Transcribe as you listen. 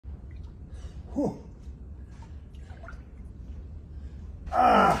Whew.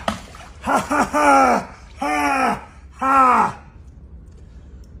 Ah. Ha ha ha. Ha ha.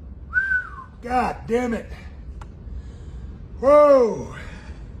 God damn it. Whoa.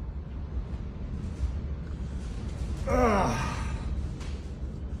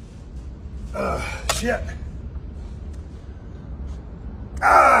 Shit.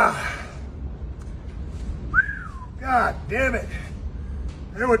 Ah. God damn it.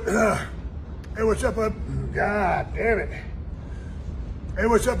 Hey, what's up? God damn it. Hey,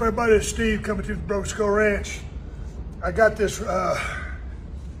 what's up, everybody? It's Steve coming to the Broken Skull Ranch. I got this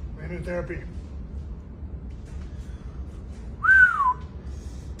manual therapy.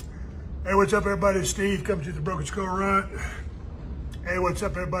 Hey, what's up, everybody? It's Steve coming to the Broken Skull Run. Hey, what's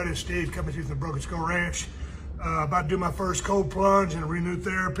up, everybody? It's Steve coming to the Broken Skull Ranch. About to do my first cold plunge and renewed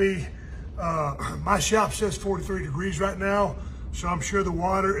therapy. My shop says 43 degrees right now, so I'm sure the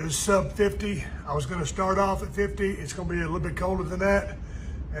water is sub 50. I was gonna start off at 50. It's gonna be a little bit colder than that.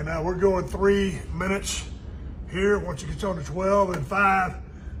 And we're going 3 minutes here. Once it gets on to 12 and 5,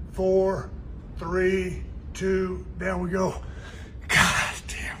 4, 3, 2, down we go. God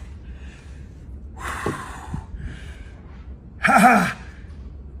damn. Ha ha.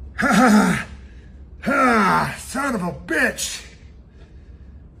 Ha ha. Ha, son of a bitch.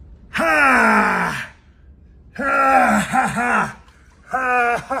 Ha! Ha ha ha!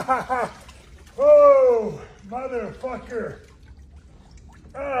 Ha ha ha ha! Oh, motherfucker!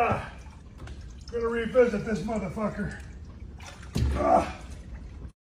 Gonna revisit this motherfucker.